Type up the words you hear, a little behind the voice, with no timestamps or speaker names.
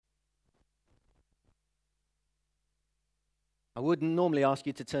I wouldn't normally ask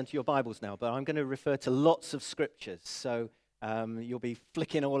you to turn to your Bibles now, but I'm going to refer to lots of scriptures, so you'll be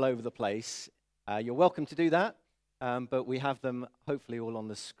flicking all over the place. You're welcome to do that, but we have them hopefully all on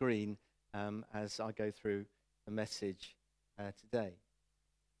the screen as I go through the message today.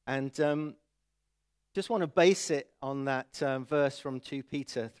 And just want to base it on that verse from 2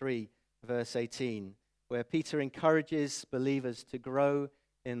 Peter 3, verse 18, where Peter encourages believers to grow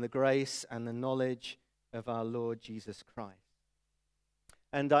in the grace and the knowledge of our Lord Jesus Christ.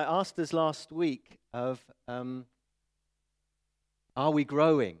 And I asked us last week are we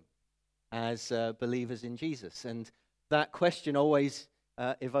growing as believers in Jesus? And that question always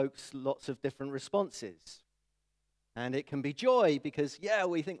evokes lots of different responses. And it can be joy because,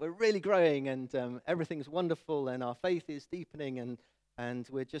 we think we're really growing and everything's wonderful and our faith is deepening and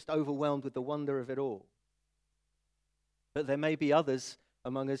we're just overwhelmed with the wonder of it all. But there may be others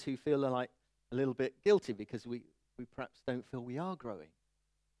among us who feel like a little bit guilty because we perhaps don't feel we are growing.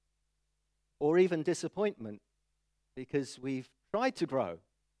 Or even disappointment because we've tried to grow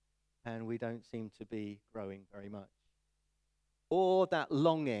and we don't seem to be growing very much. Or that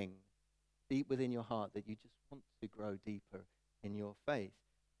longing deep within your heart that you just want to grow deeper in your faith.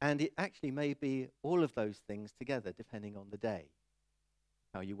 And it actually may be all of those things together depending on the day,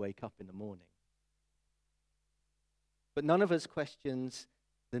 how you wake up in the morning. But none of us questions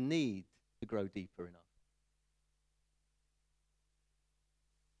the need to grow deeper enough.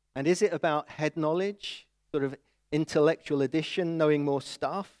 And is it about head knowledge, sort of intellectual addition, knowing more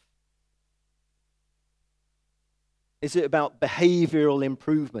stuff? Is it about behavioral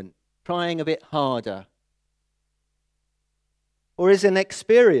improvement, trying a bit harder? Or is it an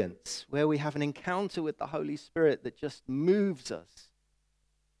experience where we have an encounter with the Holy Spirit that just moves us?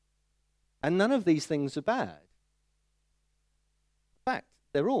 And none of these things are bad. In fact,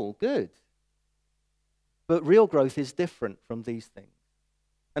 they're all good. But real growth is different from these things.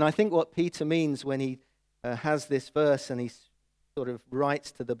 And I think what Peter means when he has this verse and he sort of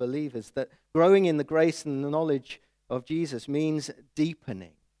writes to the believers that growing in the grace and the knowledge of Jesus means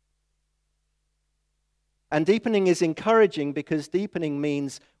deepening. And deepening is encouraging because deepening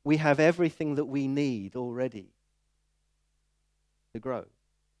means we have everything that we need already to grow.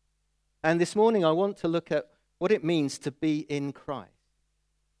 And this morning I want to look at what it means to be in Christ.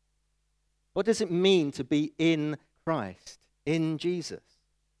 What does it mean to be in Christ, in Jesus?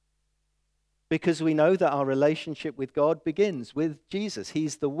 Because we know that our relationship with God begins with Jesus.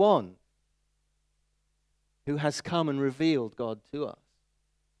 He's the one who has come and revealed God to us.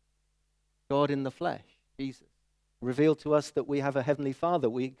 God in the flesh, Jesus. Revealed to us that we have a heavenly Father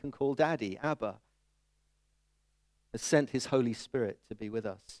we can call Daddy, Abba. Has sent his Holy Spirit to be with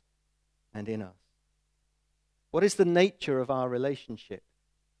us and in us. What is the nature of our relationship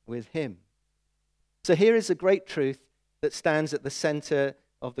with him? So here is a great truth that stands at the center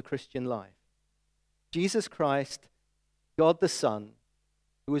of the Christian life. Jesus Christ, God the Son,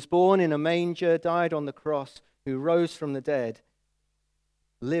 who was born in a manger, died on the cross, who rose from the dead,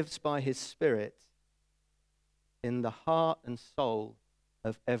 lives by his Spirit in the heart and soul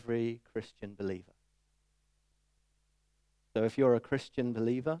of every Christian believer. So if you're a Christian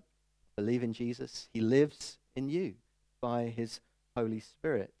believer, believe in Jesus, he lives in you by his Holy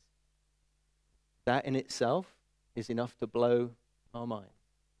Spirit. That in itself is enough to blow our mind.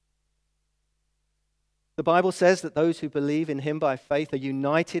 The Bible says that those who believe in him by faith are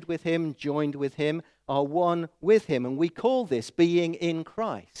united with him, joined with him, are one with him. And we call this being in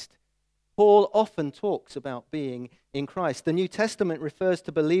Christ. Paul often talks about being in Christ. The New Testament refers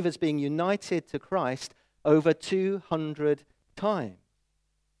to believers being united to Christ over 200 times.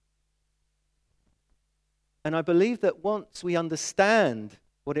 And I believe that once we understand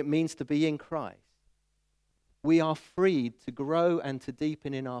what it means to be in Christ, we are freed to grow and to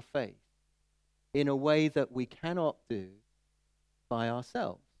deepen in our faith in a way that we cannot do by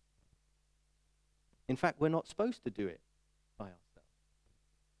ourselves. In fact, we're not supposed to do it by ourselves.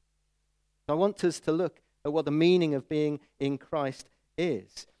 So I want us to look at what the meaning of being in Christ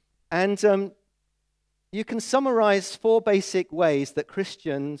is. And you can summarize 4 basic ways that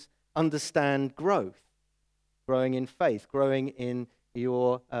Christians understand growth. Growing in faith, growing in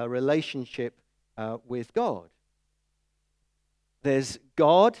your relationship with God. There's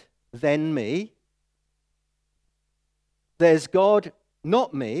God, then me. There's God,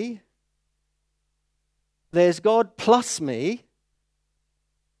 not me. There's God plus me.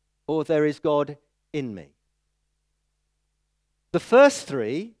 Or there is God in me. The first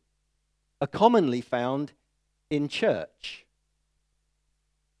 3 are commonly found in church.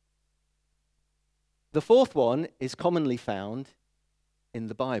 The 4th one is commonly found in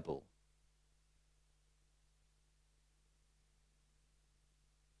the Bible.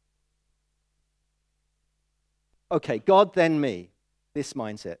 okay, God then me, this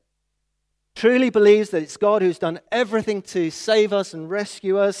mindset. Truly believes that it's God who's done everything to save us and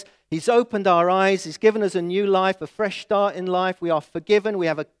rescue us. He's opened our eyes. He's given us a new life, a fresh start in life. We are forgiven. We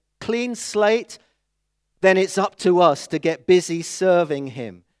have a clean slate. Then it's up to us to get busy serving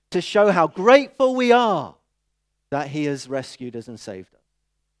him, to show how grateful we are that he has rescued us and saved us.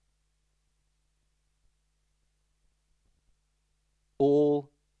 All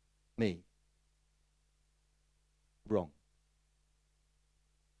me. Wrong.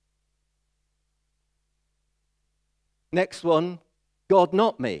 Next one, God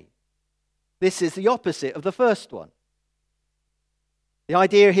not me. This is the opposite of the first one. The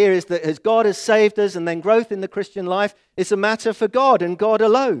idea here is that as God has saved us and then growth in the Christian life is a matter for God and God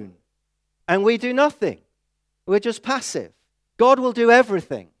alone. And we do nothing. We're just passive. God will do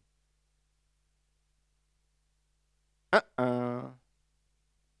everything.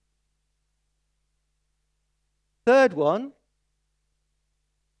 Third one,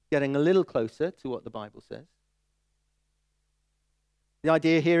 getting a little closer to what the Bible says. The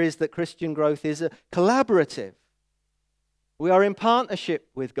idea here is that Christian growth is a collaborative. We are in partnership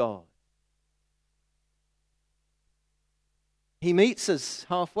with God. He meets us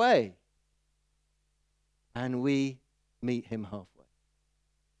halfway, and we meet him halfway.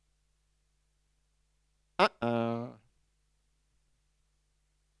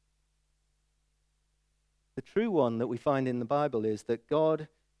 The true one that we find in the Bible is that God,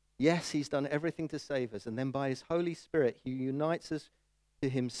 yes, he's done everything to save us, and then by his Holy Spirit, he unites us to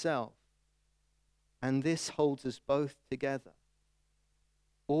himself. And this holds us both together.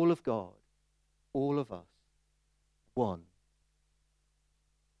 All of God, all of us, one.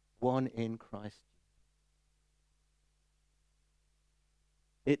 One in Christ.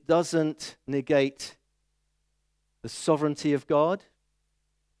 It doesn't negate the sovereignty of God,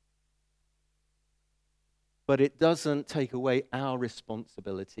 but it doesn't take away our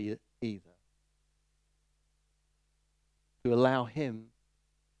responsibility either. To allow him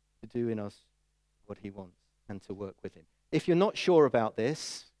to do in us what he wants and to work with him. If you're not sure about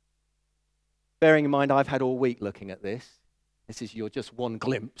this, bearing in mind I've had all week looking at this, this is your just one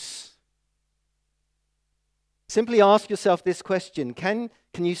glimpse. Simply ask yourself this question. Can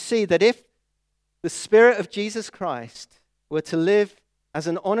you see that if the Spirit of Jesus Christ were to live as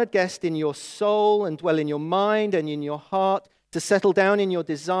an honored guest in your soul and dwell in your mind and in your heart, to settle down in your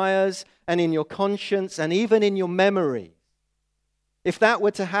desires and in your conscience and even in your memory, if that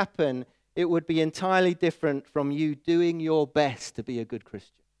were to happen, it would be entirely different from you doing your best to be a good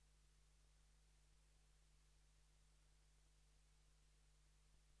Christian.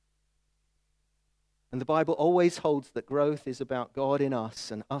 And the Bible always holds that growth is about God in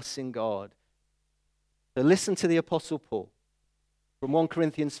us and us in God. So listen to the Apostle Paul from 1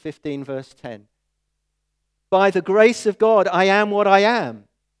 Corinthians 15, verse 10. By the grace of God, I am what I am,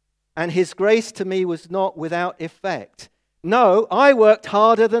 and his grace to me was not without effect. No, I worked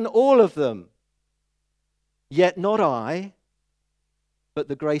harder than all of them. Yet not I, but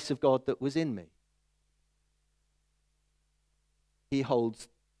the grace of God that was in me. He holds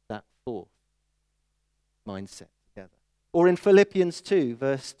that fourth mindset together. Or in Philippians 2,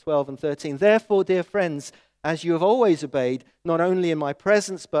 verse 12 and 13. Therefore, dear friends, as you have always obeyed, not only in my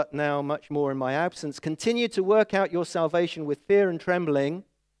presence, but now much more in my absence, continue to work out your salvation with fear and trembling,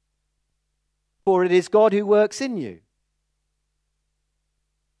 for it is God who works in you,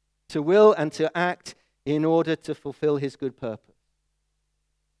 to will and to act in order to fulfill his good purpose.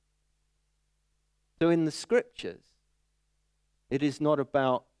 So in the scriptures, it is not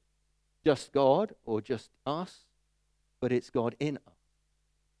about just God or just us, but it's God in us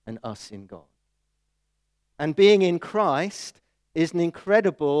and us in God. And being in Christ is an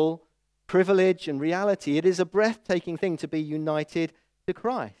incredible privilege and reality. It is a breathtaking thing to be united to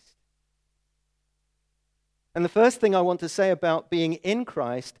Christ. And the first thing I want to say about being in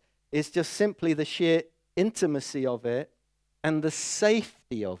Christ is just simply the sheer intimacy of it and the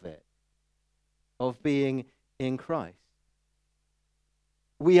safety of it, of being in Christ.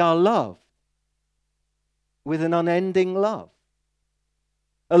 We are loved with an unending love.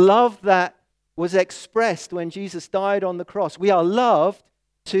 A love that was expressed when Jesus died on the cross. We are loved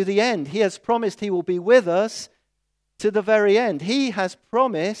to the end. He has promised he will be with us to the very end. He has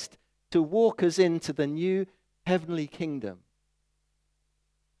promised to walk us into the new heavenly kingdom.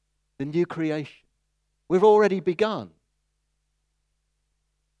 The new creation. We've already begun.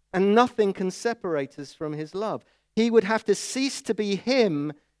 And nothing can separate us from his love. He would have to cease to be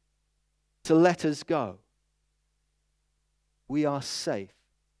him to let us go. We are safe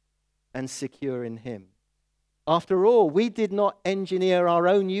and secure in him. After all, we did not engineer our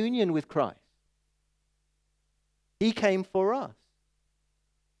own union with Christ. He came for us.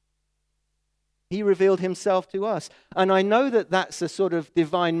 He revealed himself to us. And I know that that's a sort of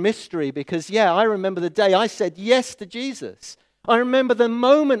divine mystery because, I remember the day I said yes to Jesus. I remember the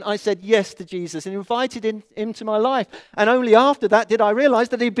moment I said yes to Jesus and invited him into my life. And only after that did I realize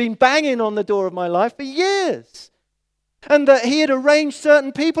that he'd been banging on the door of my life for years. And that he had arranged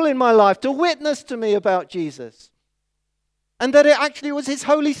certain people in my life to witness to me about Jesus. And that it actually was his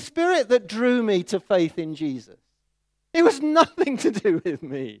Holy Spirit that drew me to faith in Jesus. It was nothing to do with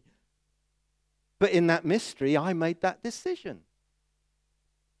me. But in that mystery, I made that decision.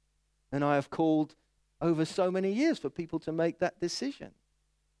 And I have called over so many years for people to make that decision.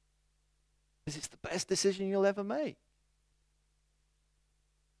 Because it's the best decision you'll ever make.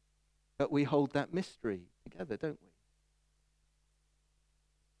 But we hold that mystery together, don't we?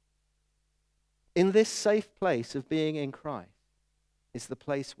 In this safe place of being in Christ is the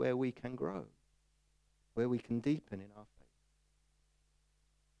place where we can grow, where we can deepen in our faith.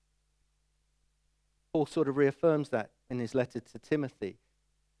 Paul sort of reaffirms that in his letter to Timothy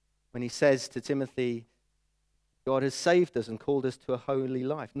when he says to Timothy, God has saved us and called us to a holy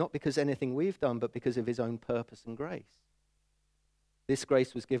life, not because anything we've done, but because of his own purpose and grace. This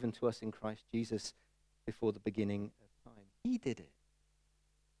grace was given to us in Christ Jesus before the beginning of time. He did it.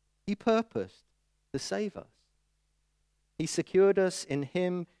 He purposed to save us. He secured us in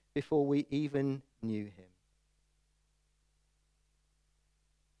him before we even knew him.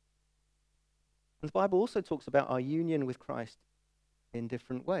 And the Bible also talks about our union with Christ in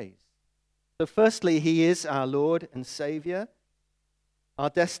different ways. So firstly, he is our Lord and Savior. Our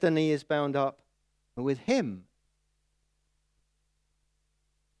destiny is bound up with him.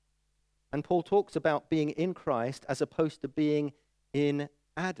 And Paul talks about being in Christ as opposed to being in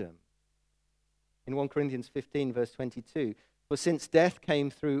Adam. In 1 Corinthians 15, verse 22, for since death came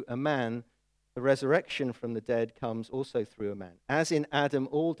through a man, the resurrection from the dead comes also through a man. As in Adam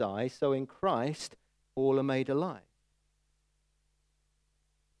all die, so in Christ all are made alive.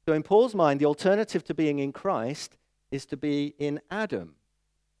 So in Paul's mind, the alternative to being in Christ is to be in Adam.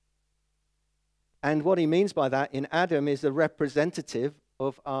 And what he means by that in Adam is a representative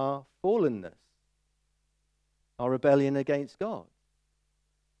of our fallenness, our rebellion against God.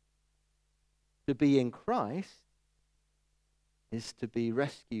 To be in Christ is to be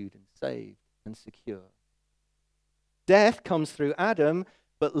rescued and saved and secure. Death comes through Adam,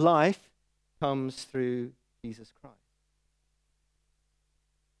 but life comes through Jesus Christ.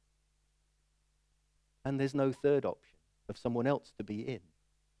 And there's no third option of someone else to be in.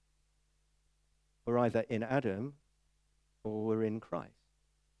 We're either in Adam or we're in Christ.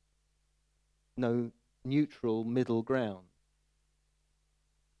 No neutral middle ground.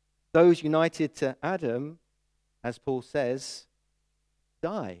 Those united to Adam, as Paul says,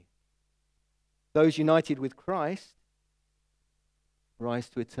 die. Those united with Christ rise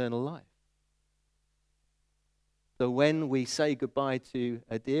to eternal life. So when we say goodbye to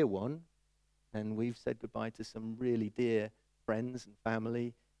a dear one, and we've said goodbye to some really dear friends and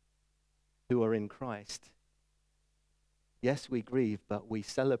family who are in Christ, yes, we grieve, but we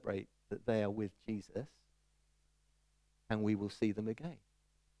celebrate that they are with Jesus, and we will see them again.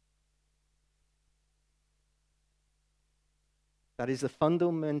 That is the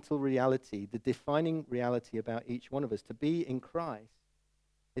fundamental reality, the defining reality about each one of us. To be in Christ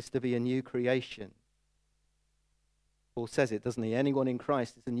is to be a new creation. Paul says it, doesn't he? Anyone in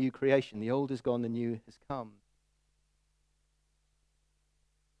Christ is a new creation. The old is gone, the new has come.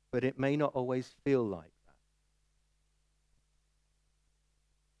 But it may not always feel like that.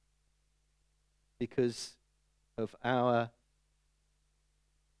 Because of our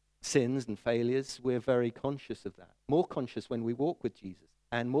sins and failures, we're very conscious of that. More conscious when we walk with Jesus,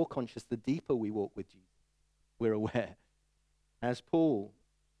 and more conscious the deeper we walk with Jesus. We're aware. As Paul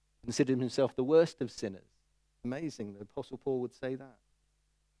considered himself the worst of sinners. Amazing, the Apostle Paul would say that.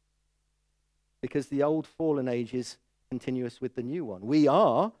 Because the old fallen age is continuous with the new one. We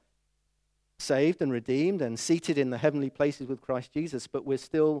are saved and redeemed and seated in the heavenly places with Christ Jesus, but we're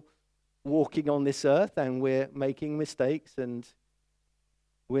still walking on this earth and we're making mistakes and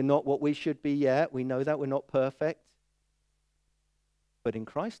we're not what we should be yet. We know that we're not perfect. But in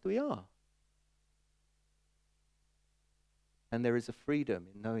Christ we are. And there is a freedom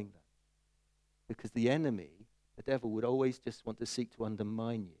in knowing that. Because the enemy, the devil, would always just want to seek to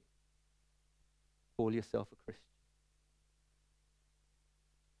undermine you. Call yourself a Christian.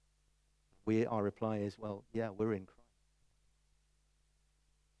 Our reply is, well, yeah, we're in Christ.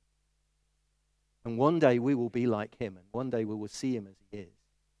 And one day we will be like him, and one day we will see him as he is.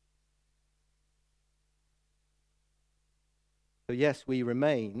 So yes, we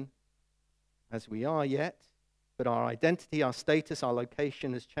remain as we are yet, but our identity, our status, our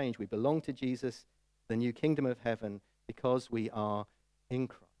location has changed. We belong to Jesus, the new kingdom of heaven, because we are in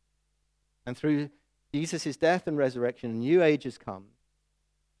Christ. And through Jesus' death and resurrection, a new age has come.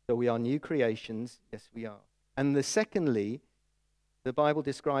 So we are new creations. Yes, we are. And secondly, the Bible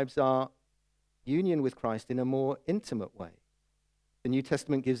describes our union with Christ in a more intimate way. The New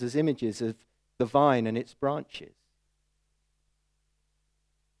Testament gives us images of the vine and its branches,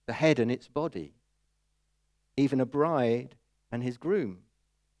 the head and its body, even a bride and his groom.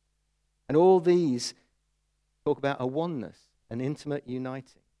 And all these talk about a oneness, an intimate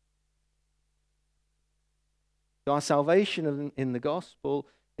uniting. So our salvation in the gospel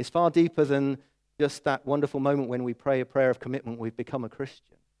is far deeper than just that wonderful moment when we pray a prayer of commitment, we've become a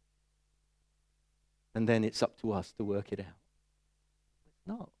Christian. And then it's up to us to work it out.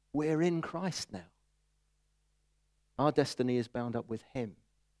 No, we're in Christ now. Our destiny is bound up with him.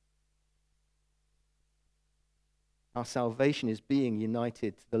 Our salvation is being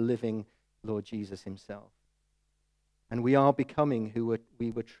united to the living Lord Jesus himself. And we are becoming who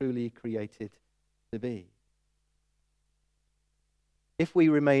we were truly created to be. If we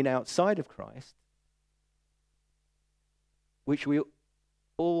remain outside of Christ, which we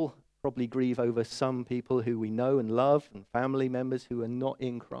all probably grieve over some people who we know and love and family members who are not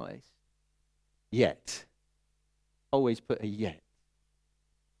in Christ, yet. Always put a yet.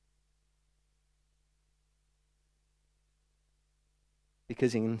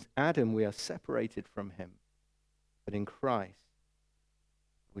 Because in Adam we are separated from him, but in Christ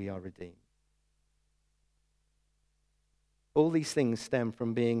we are redeemed. All these things stem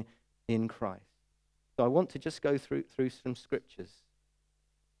from being in Christ. So I want to just go through some scriptures,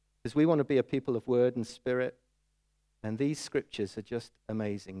 because we want to be a people of word and spirit, and these scriptures are just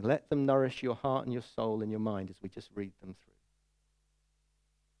amazing. Let them nourish your heart and your soul and your mind as we just read them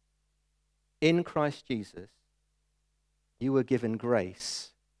through. In Christ Jesus, you were given grace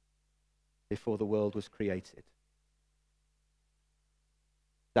before the world was created.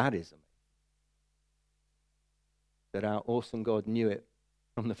 That is amazing. That our awesome God knew it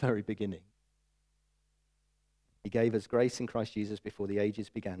from the very beginning. He gave us grace in Christ Jesus before the ages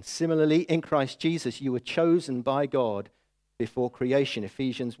began. Similarly, in Christ Jesus, you were chosen by God before creation.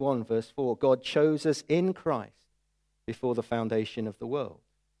 Ephesians 1, verse 4. God chose us in Christ before the foundation of the world.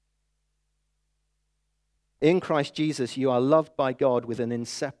 In Christ Jesus, you are loved by God with an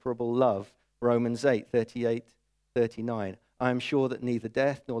inseparable love. Romans 8, 38, 39. I am sure that neither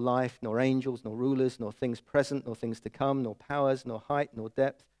death, nor life, nor angels, nor rulers, nor things present, nor things to come, nor powers, nor height, nor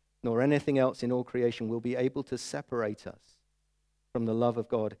depth, nor anything else in all creation will be able to separate us from the love of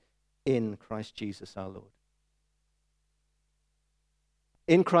God in Christ Jesus our Lord.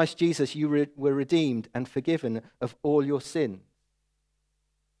 In Christ Jesus, you were redeemed and forgiven of all your sins.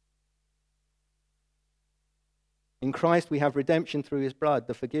 In Christ, we have redemption through his blood,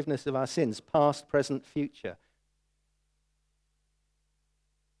 the forgiveness of our sins, past, present, future.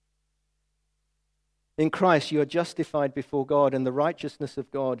 In Christ, you are justified before God, and the righteousness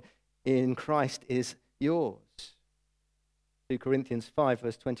of God in Christ is yours. 2 Corinthians 5,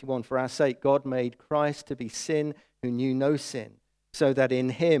 verse 21, for our sake, God made Christ to be sin who knew no sin, so that in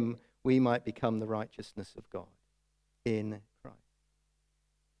him we might become the righteousness of God. In Christ.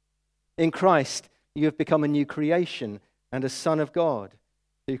 In Christ, you have become a new creation and a son of God.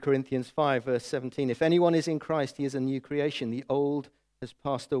 2 Corinthians 5, verse 17, if anyone is in Christ, he is a new creation. The old has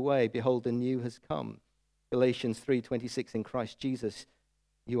passed away. Behold, the new has come. Galatians 3:26, in Christ Jesus,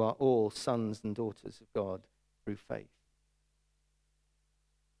 you are all sons and daughters of God through faith.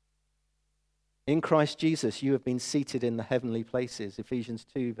 In Christ Jesus, you have been seated in the heavenly places. Ephesians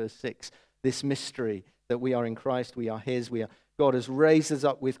 2, verse 6, this mystery that we are in Christ, we are his, God has raised us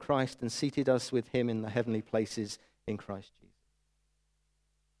up with Christ and seated us with him in the heavenly places in Christ Jesus.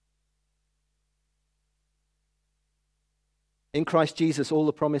 In Christ Jesus, all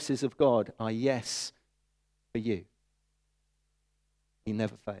the promises of God are yes for you. He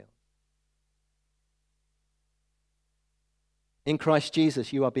never fails. In Christ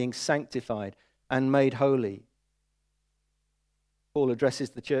Jesus, you are being sanctified and made holy. Paul addresses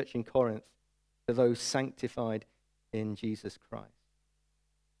the church in Corinth to those sanctified in Jesus Christ.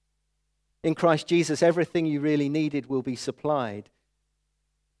 In Christ Jesus, everything you really needed will be supplied.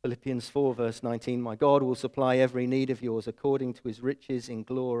 Philippians 4, verse 19, my God will supply every need of yours according to his riches in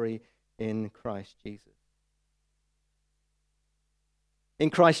glory in Christ Jesus. In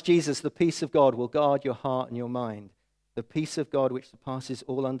Christ Jesus, the peace of God will guard your heart and your mind. The peace of God, which surpasses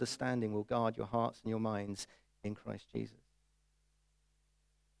all understanding, will guard your hearts and your minds in Christ Jesus.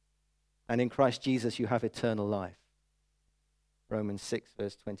 And in Christ Jesus, you have eternal life. Romans 6,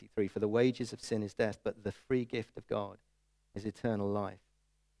 verse 23. For the wages of sin is death, but the free gift of God is eternal life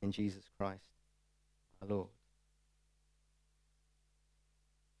in Jesus Christ, our Lord.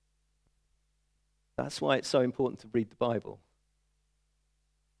 That's why it's so important to read the Bible.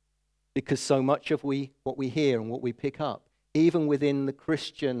 Because so much of what we hear and what we pick up, even within the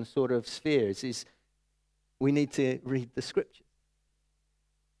Christian sort of spheres, is we need to read the Scriptures.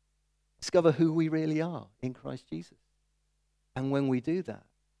 Discover who we really are in Christ Jesus. And when we do that,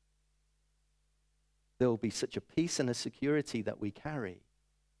 there will be such a peace and a security that we carry,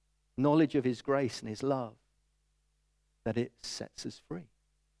 knowledge of his grace and his love, that it sets us free.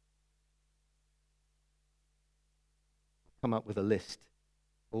 Come up with a list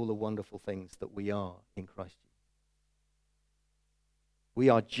of all the wonderful things that we are in Christ Jesus. We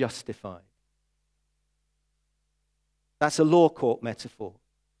are justified. That's a law court metaphor.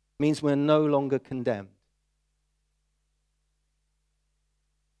 It means we're no longer condemned.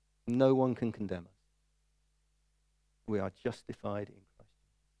 No one can condemn us. We are justified in Christ.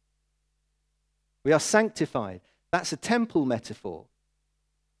 We are sanctified. That's a temple metaphor.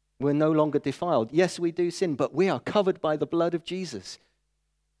 We're no longer defiled. Yes, we do sin, but we are covered by the blood of Jesus.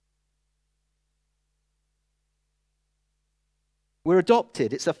 We're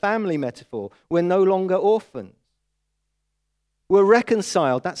adopted. It's a family metaphor. We're no longer orphans. We're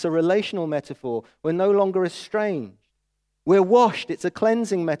reconciled. That's a relational metaphor. We're no longer estranged. We're washed. It's a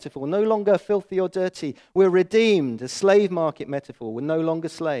cleansing metaphor. No longer filthy or dirty. We're redeemed. A slave market metaphor. We're no longer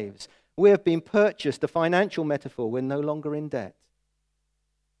slaves. We have been purchased. A financial metaphor. We're no longer in debt.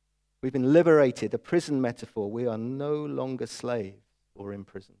 We've been liberated. A prison metaphor. We are no longer slaves or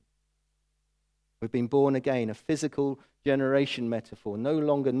imprisoned. We've been born again. A physical generation metaphor. No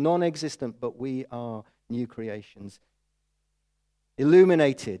longer non-existent, but we are new creations.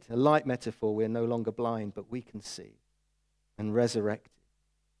 Illuminated. A light metaphor. We're no longer blind, but we can see. And resurrected,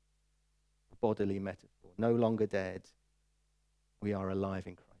 a bodily metaphor, no longer dead, we are alive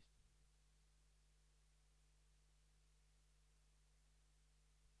in Christ.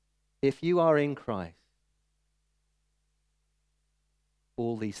 If you are in Christ,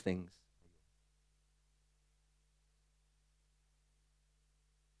 all these things.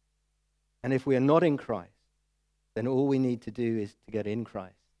 And if we are not in Christ, then all we need to do is to get in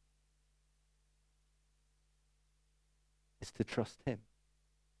Christ. Is to trust him.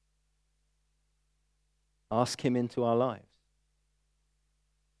 Ask him into our lives.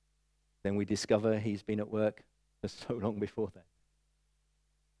 Then we discover he's been at work for so long before that.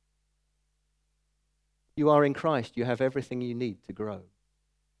 You are in Christ. You have everything you need to grow.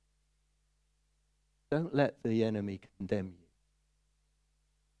 Don't let the enemy condemn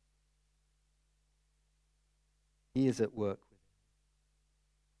you. He is at work with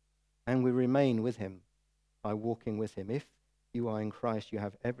him. And we remain with him by walking with him. If you are in Christ, you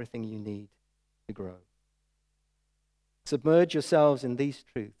have everything you need to grow. Submerge yourselves in these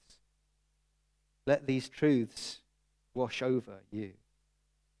truths. Let these truths wash over you.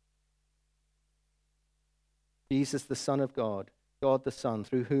 Jesus, the Son of God, God the Son,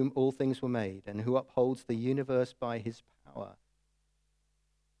 through whom all things were made, and who upholds the universe by his power,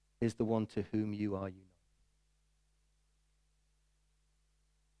 is the one to whom you are united.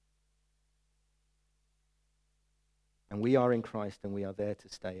 And we are in Christ, and we are there to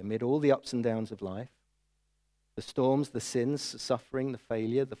stay. Amid all the ups and downs of life, the storms, the sins, the suffering, the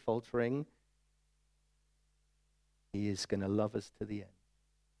failure, the faltering, he is going to love us to the end.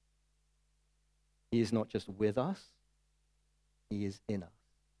 He is not just with us, he is in us.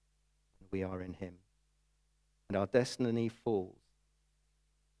 And we are in him. And our destiny falls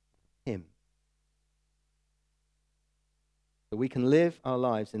in him. So we can live our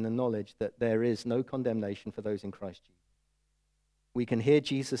lives in the knowledge that there is no condemnation for those in Christ Jesus. We can hear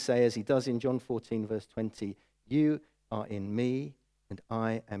Jesus say, as he does in John 14, verse 20, you are in me and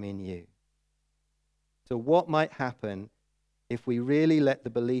I am in you. So what might happen if we really let the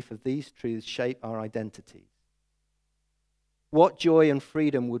belief of these truths shape our identities? What joy and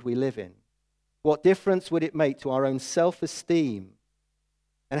freedom would we live in? What difference would it make to our own self-esteem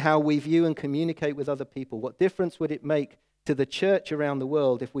and how we view and communicate with other people? What difference would it make to the church around the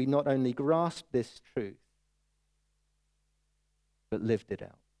world if we not only grasped this truth, but lived it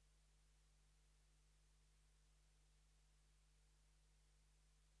out?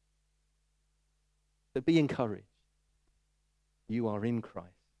 So be encouraged. You are in Christ.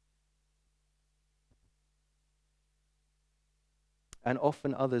 And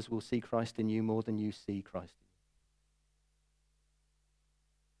often others will see Christ in you more than you see Christ in you.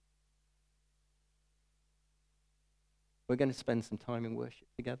 We're going to spend some time in worship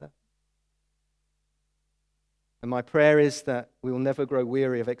together. And my prayer is that we will never grow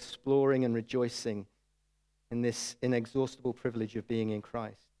weary of exploring and rejoicing in this inexhaustible privilege of being in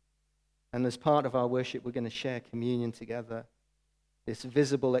Christ. And as part of our worship, we're going to share communion together, this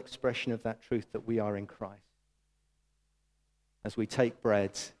visible expression of that truth that we are in Christ, as we take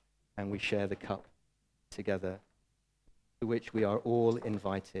bread and we share the cup together, to which we are all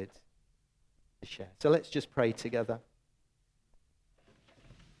invited to share. So let's just pray together.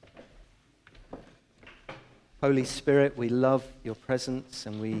 Holy Spirit, we love your presence,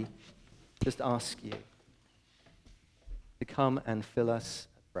 and we just ask you to come and fill us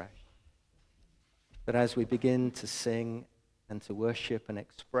afresh. That as we begin to sing and to worship and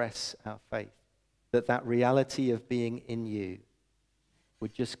express our faith, that reality of being in you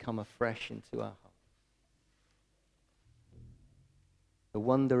would just come afresh into our hearts. The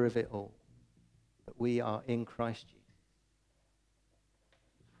wonder of it all, that we are in Christ Jesus.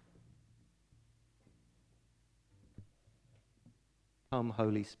 Come,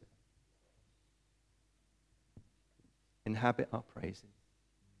 Holy Spirit. Inhabit our praises.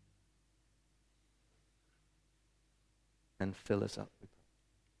 And fill us up with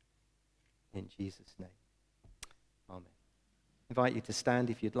praise. In Jesus' name. Amen. I invite you to stand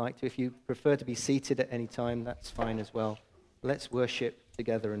if you'd like to. If you prefer to be seated at any time, that's fine as well. Let's worship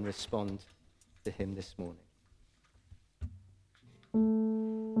together and respond to him this morning.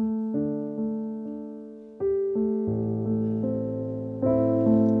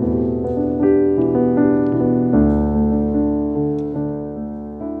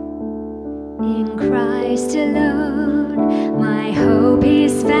 In Christ alone, my hope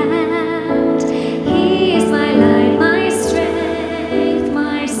is found. He is my light, my strength,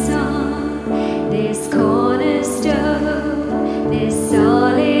 my song. This cornerstone, this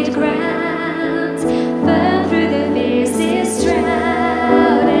solid ground.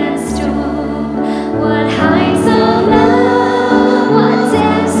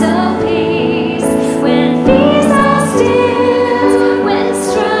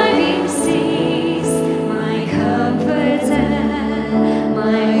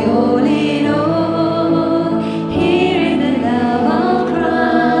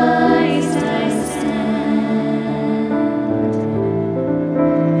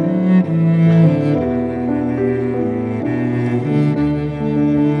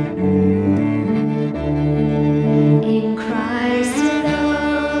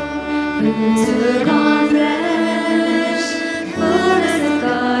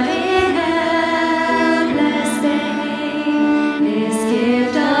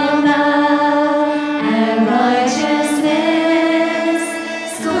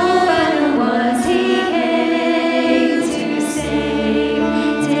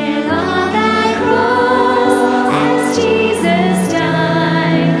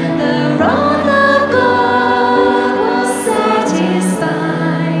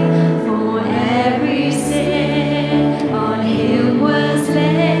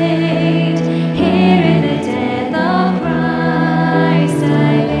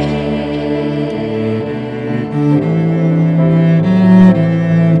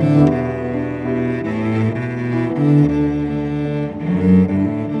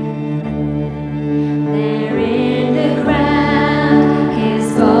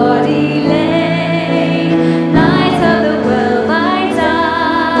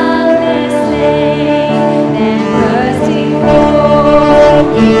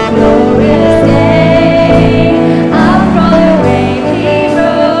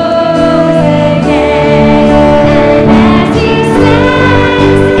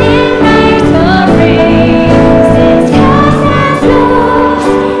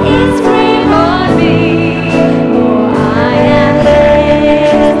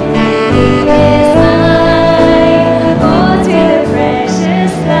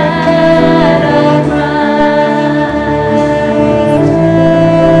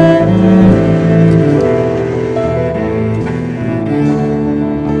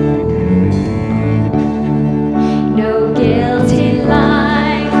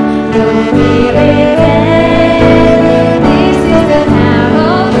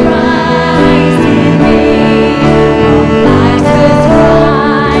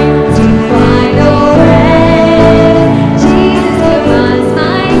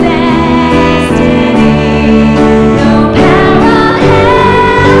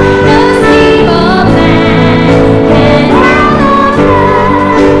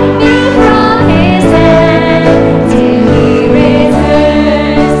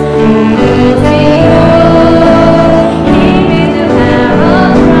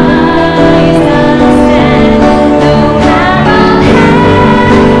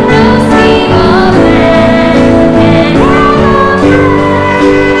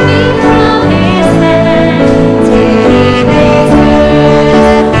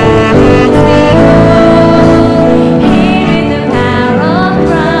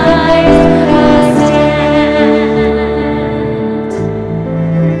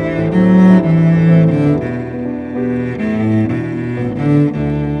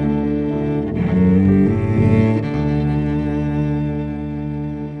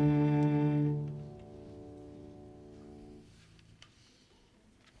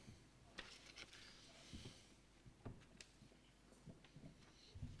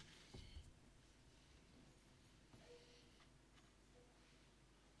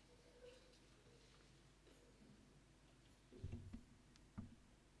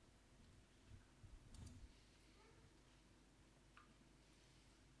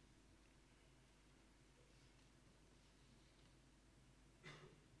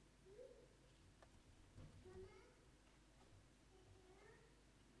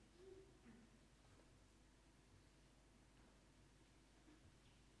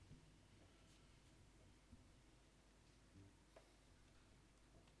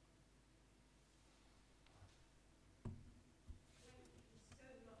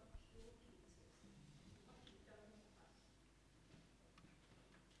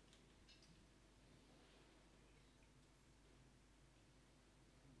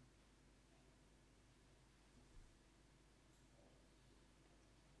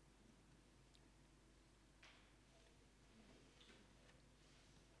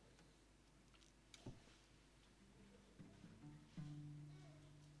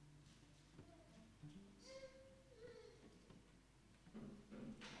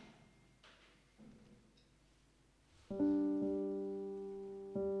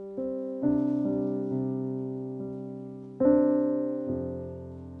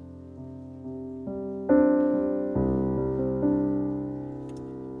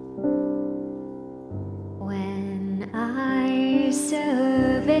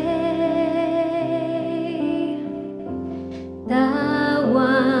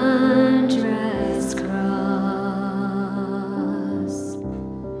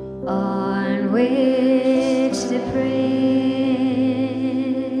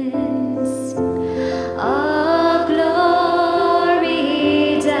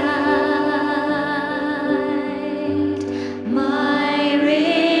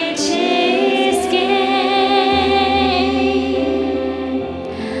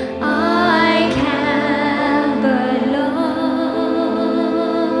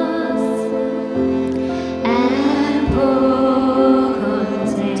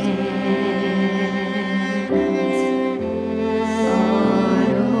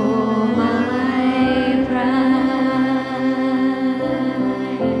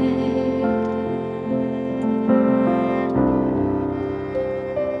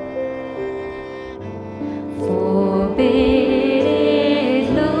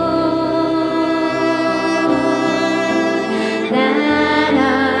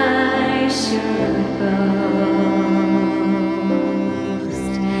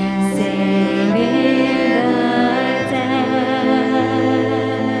 Ghost, saving the dead.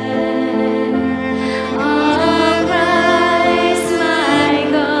 Oh, Christ, my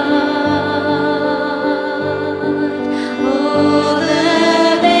God, oh,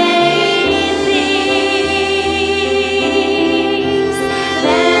 the vain things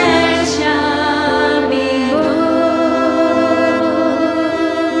that shall be boast,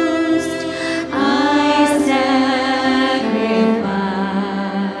 I sacrifice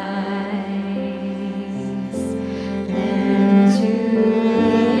them to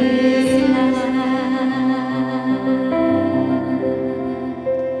His hand.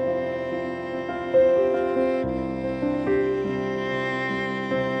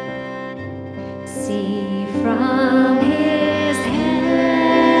 See from His hand,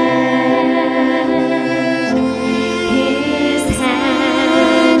 His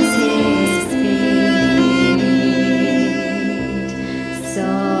hands, His feet,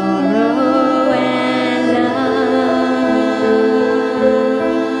 sorrow and love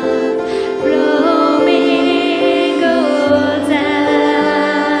flow mingled down.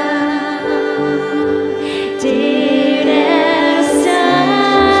 Didn't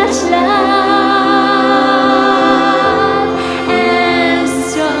such love and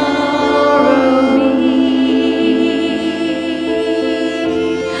sorrow meet?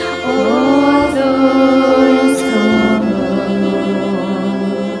 All thorns compose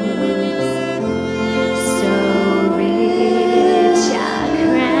so rich a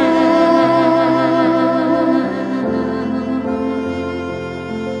crown.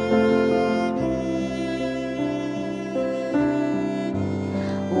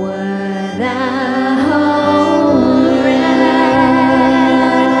 Were the whole realm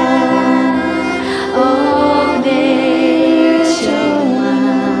of nature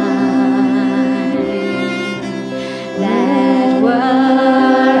mine, that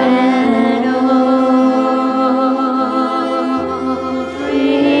were an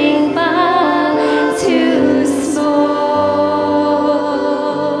offering far too small,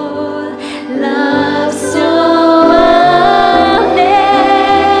 love so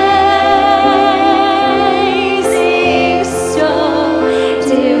amazing, so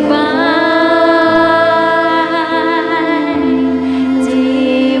divine,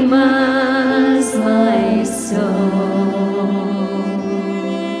 demands my soul,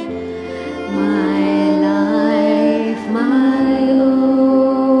 my life, my own.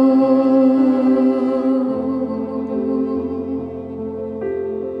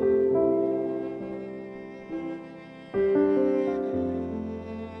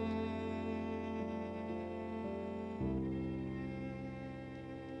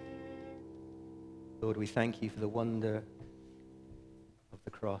 Lord, we thank you for the wonder of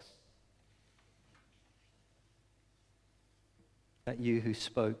the cross. That you who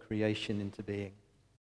spoke creation into being.